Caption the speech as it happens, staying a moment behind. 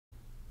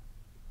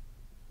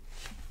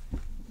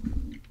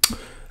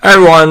Hey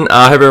everyone,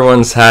 I hope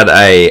everyone's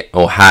had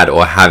or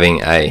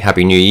having a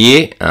happy new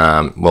year.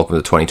 Welcome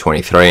to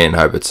 2023 and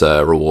hope it's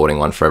a rewarding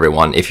one for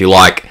everyone. If you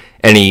like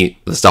any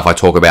of the stuff I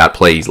talk about,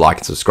 please like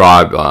and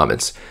subscribe.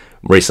 It's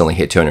recently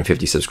hit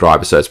 250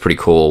 subscribers, so it's pretty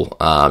cool.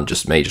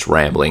 Just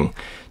rambling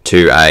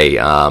to a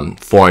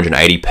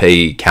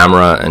 480p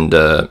camera and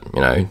a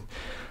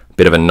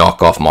bit of a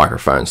knockoff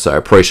microphone. So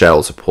appreciate all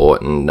the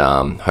support and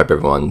hope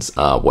everyone's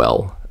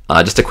well.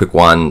 Just a quick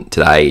one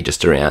today,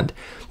 just around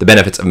the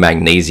benefits of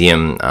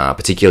magnesium,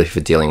 particularly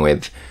for dealing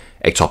with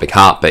ectopic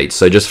heartbeats.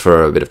 So just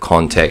for a bit of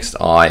context,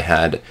 I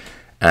had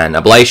an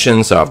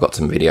ablation, so I've got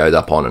some videos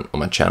up on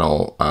my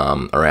channel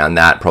around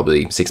that,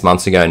 probably 6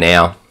 months ago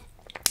now,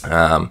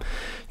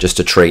 just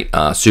to treat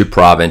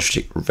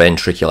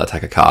supraventricular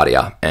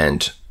tachycardia.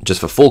 And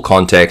just for full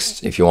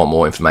context, if you want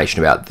more information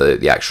about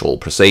the actual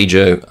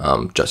procedure,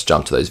 just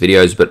jump to those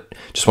videos, but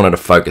just wanted to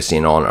focus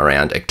in on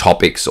around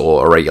ectopics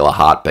or irregular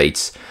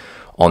heartbeats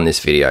on this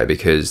video,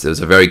 because there's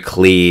a very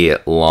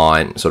clear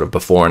line sort of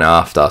before and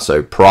after.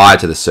 So prior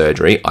to the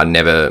surgery, I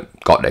never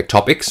got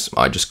ectopics.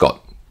 I just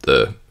got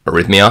the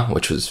arrhythmia,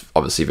 which was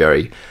obviously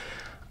very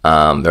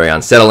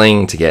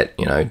unsettling to get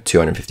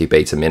 250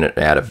 beats a minute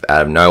out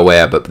of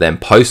nowhere. But then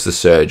post the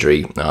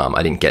surgery,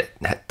 I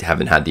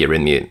haven't had the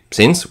arrhythmia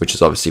since, which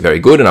is obviously very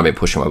good. And I've been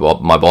pushing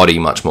my body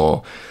much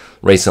more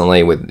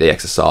recently with the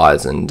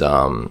exercise and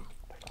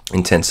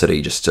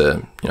intensity, just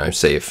to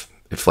see if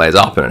it flares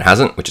up, and it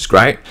hasn't, which is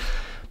great.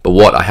 But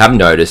what I have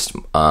noticed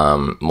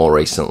more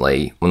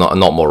recently, well,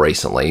 not more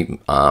recently,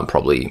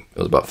 probably it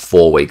was about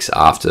 4 weeks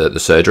after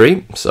the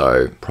surgery,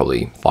 so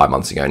probably 5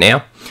 months ago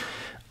now,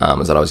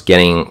 is that I was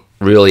getting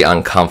really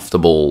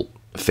uncomfortable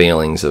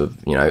feelings of,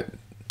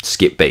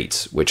 skip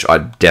beats, which I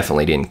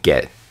definitely didn't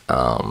get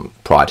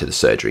prior to the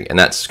surgery. And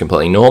that's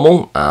completely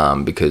normal,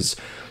 because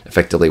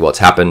effectively what's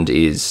happened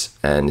is,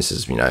 and this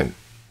is,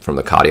 from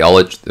the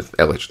cardiologist, the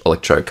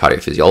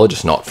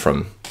electrophysiologist, not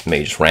from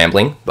me just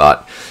rambling,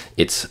 but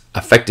it's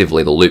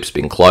effectively the loop's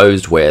been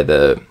closed where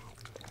the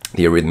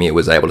arrhythmia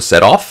was able to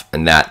set off,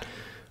 and that,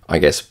 I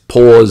guess,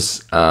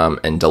 pause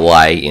and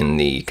delay in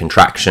the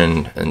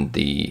contraction and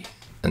the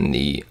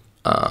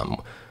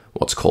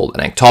what's called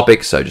an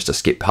ectopic, so just a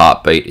skip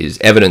heartbeat, is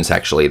evidence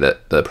actually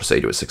that the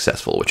procedure was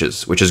successful, which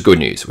is good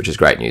news, which is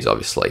great news,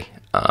 obviously,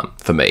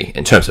 for me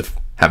in terms of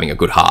having a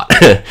good heart.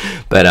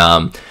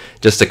 But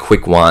just a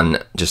quick one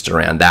just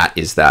around that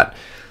is that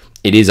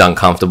it is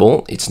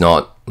uncomfortable. It's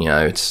not,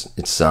 it's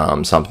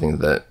something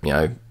that,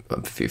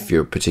 if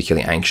you're a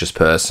particularly anxious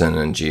person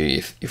and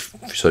you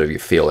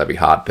feel every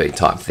heartbeat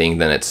type thing,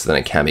 then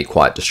it can be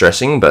quite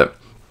distressing. But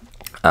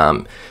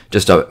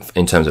just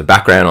in terms of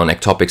background on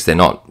ectopics, they're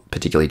not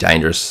particularly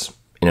dangerous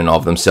in and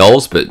of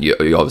themselves, but you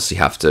obviously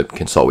have to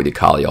consult with your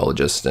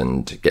cardiologist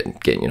and get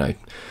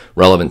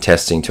relevant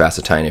testing to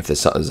ascertain if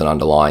there's an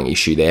underlying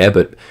issue there.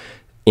 But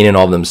in and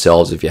of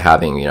themselves, if you're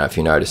having, if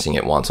you're noticing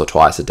it once or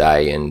twice a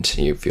day and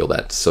you feel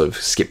that sort of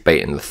skip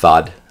beat and the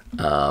thud,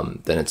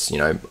 then it's,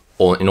 in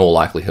all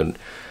likelihood,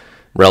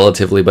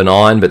 relatively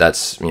benign. But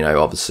that's,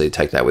 obviously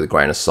take that with a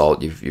grain of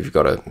salt. You've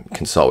got to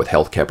consult with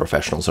healthcare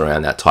professionals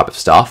around that type of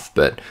stuff.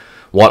 But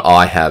what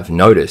I have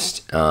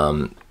noticed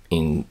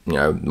in,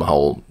 my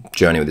whole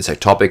journey with this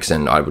ectopics,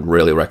 and I would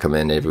really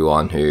recommend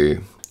everyone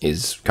who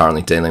is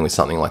currently dealing with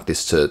something like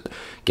this to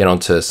get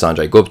onto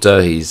Sanjay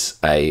Gupta. He's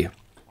a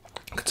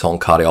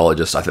consultant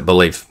cardiologist, I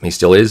believe he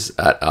still is,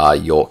 at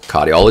York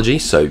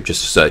Cardiology. So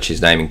just search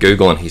his name in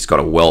Google and he's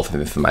got a wealth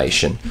of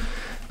information,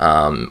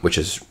 which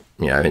is,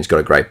 he's got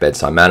a great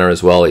bedside manner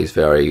as well. He's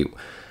very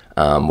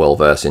well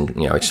versed in,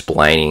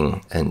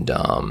 explaining and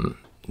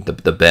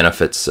the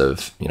benefits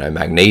of,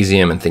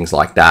 magnesium and things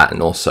like that,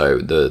 and also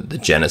the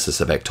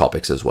genesis of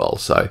ectopics as well.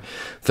 So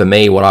for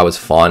me, what I was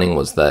finding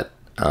was that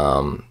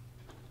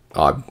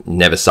I've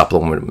never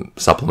supplemented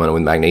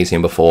with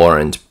magnesium before,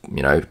 and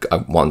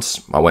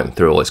once I went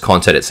through all this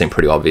content, it seemed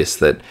pretty obvious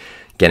that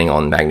getting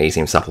on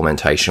magnesium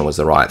supplementation was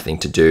the right thing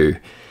to do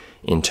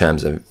in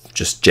terms of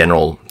just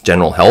general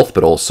health,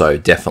 but also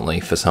definitely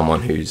for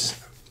someone who's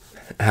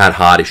had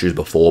heart issues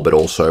before, but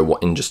also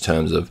in just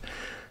terms of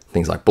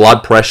things like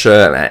blood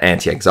pressure,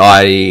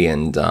 anti-anxiety,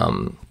 and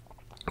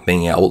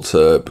being able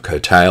to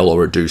curtail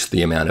or reduce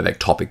the amount of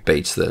ectopic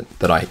beats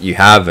that you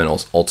have, and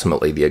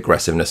ultimately the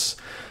aggressiveness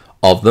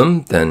of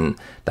them. Then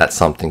that's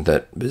something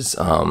that was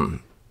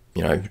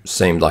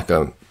seemed like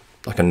a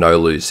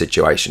no-lose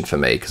situation for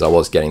me, because I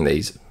was getting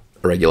these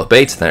irregular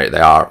beats. They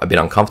are a bit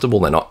uncomfortable.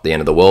 They're not the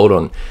end of the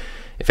world.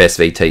 If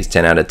SVT is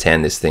 10 out of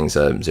 10, this thing's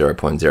a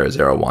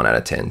 0.001 out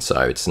of 10.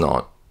 So it's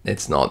not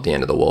the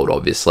end of the world,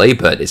 obviously,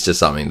 but it's just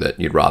something that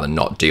you'd rather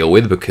not deal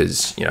with,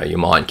 because your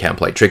mind can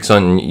play tricks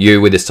on you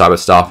with this type of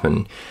stuff,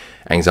 and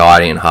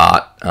anxiety and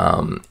heart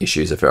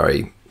issues are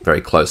very,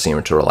 very closely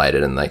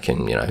interrelated, and they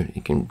can,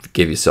 you can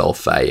give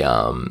yourself a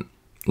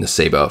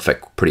nocebo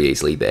effect pretty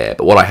easily there.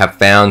 But what I have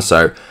found,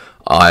 so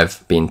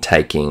I've been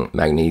taking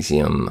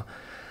magnesium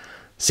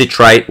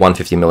Citrate,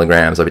 150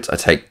 milligrams. I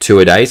take 2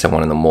 a day, so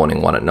 1 in the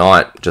morning, 1 at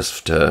night,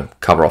 just to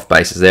cover off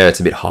bases there. It's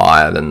a bit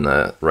higher than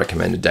the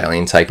recommended daily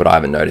intake, but I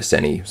haven't noticed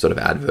any sort of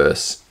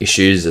adverse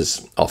issues,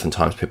 as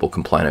oftentimes people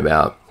complain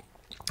about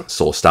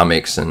sore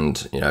stomachs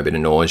and, you know, a bit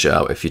of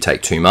nausea if you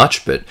take too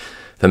much. But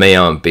for me,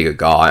 I'm a bigger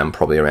guy. I'm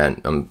probably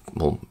around,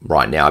 well,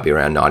 right now I'd be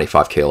around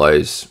 95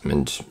 kilos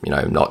and, you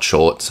know, not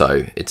short.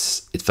 So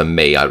it's for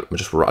me, I'd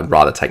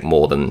rather take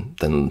more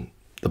than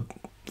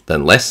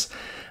less.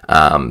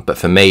 But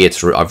for me,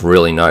 I've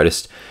really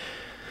noticed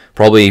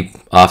probably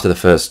after the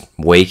first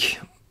week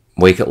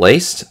at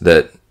least,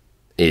 that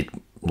it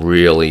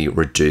really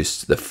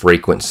reduced the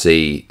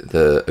frequency,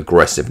 the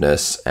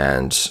aggressiveness,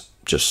 and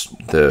just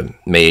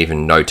me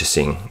even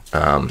noticing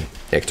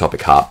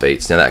ectopic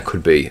heartbeats. Now that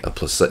could be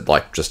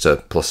just a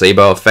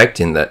placebo effect,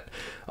 in that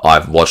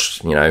I've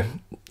watched, you know,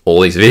 all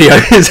these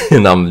videos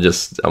and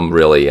I'm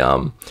really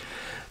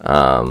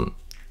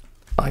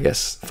I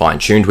guess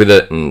fine-tuned with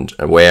it and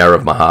aware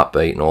of my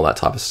heartbeat and all that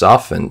type of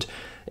stuff. And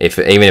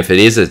even if it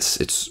is,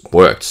 it's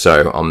worked.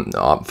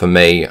 So for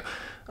me,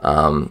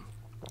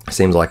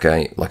 seems like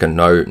a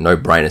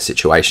no-brainer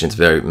situation. It's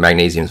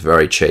magnesium's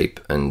very cheap,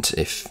 and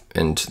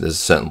there's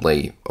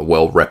certainly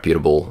well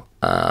reputable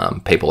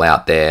people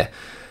out there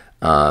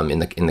in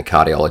the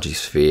cardiology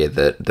sphere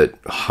that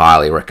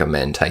highly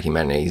recommend taking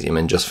magnesium.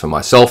 And just for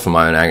myself, for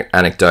my own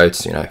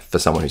anecdotes, you know, for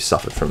someone who's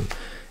suffered from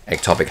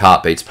ectopic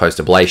heartbeats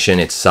post-ablation,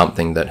 it's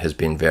something that has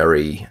been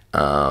very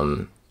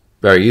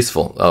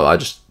useful. I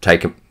just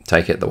take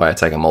it the way I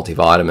take a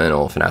multivitamin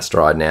or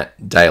finasteride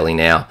daily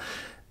now,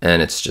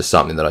 and it's just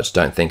something that I just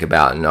don't think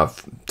about. And I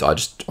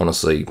just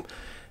honestly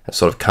have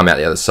sort of come out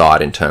the other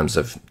side in terms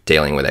of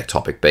dealing with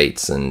ectopic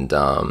beats, and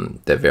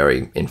they're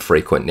very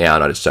infrequent now,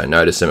 and I just don't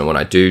notice them. And when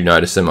I do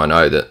notice them, I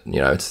know that, you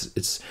know,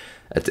 it's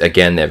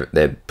again,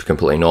 they're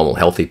completely normal,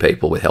 healthy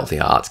people with healthy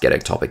hearts get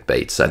ectopic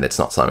beats, so that's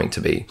not something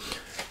to be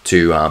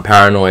too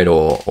paranoid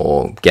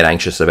or get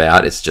anxious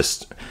about. It's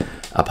just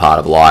a part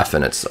of life,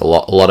 and it's a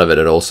lot of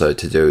it also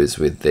to do is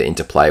with the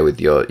interplay with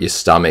your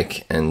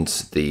stomach and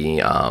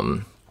the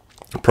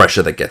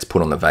pressure that gets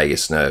put on the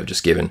vagus nerve.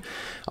 Just given,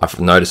 I've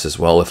noticed as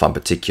well, if I'm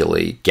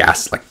particularly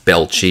like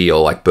belchy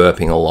or like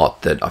burping a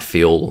lot, that I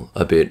feel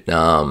a bit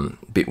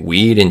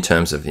weird in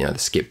terms of, you know, the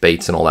skip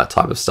beats and all that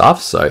type of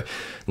stuff. So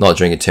not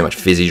drinking too much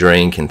fizzy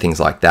drink and things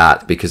like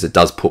that, because it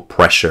does put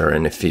pressure.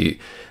 And if you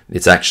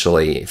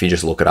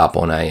just look it up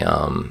on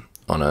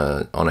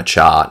a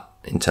chart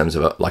in terms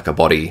of a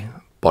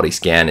body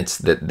scan, it's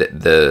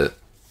the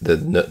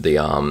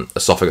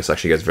esophagus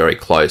actually goes very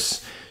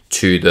close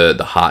to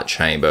the heart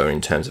chamber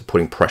in terms of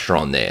putting pressure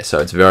on there. So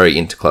it's very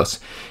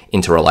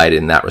interrelated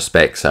in that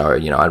respect. So,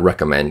 you know, I'd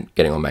recommend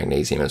getting on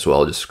magnesium as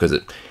well, just because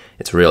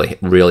it's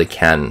really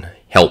can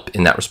help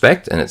in that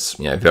respect, and it's,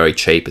 you know, very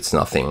cheap. There's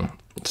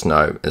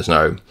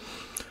no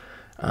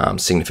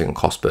significant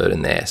cost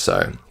burden there.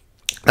 So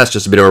that's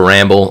just a bit of a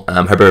ramble.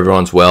 Hope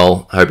everyone's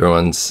well. Hope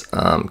everyone's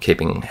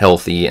keeping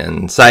healthy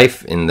and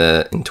safe in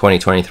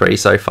 2023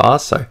 so far.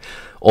 So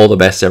all the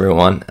best,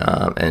 everyone.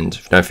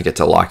 And don't forget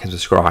to like and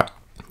subscribe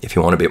if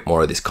you want a bit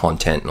more of this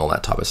content and all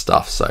that type of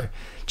stuff. So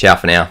ciao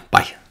for now.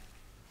 Bye.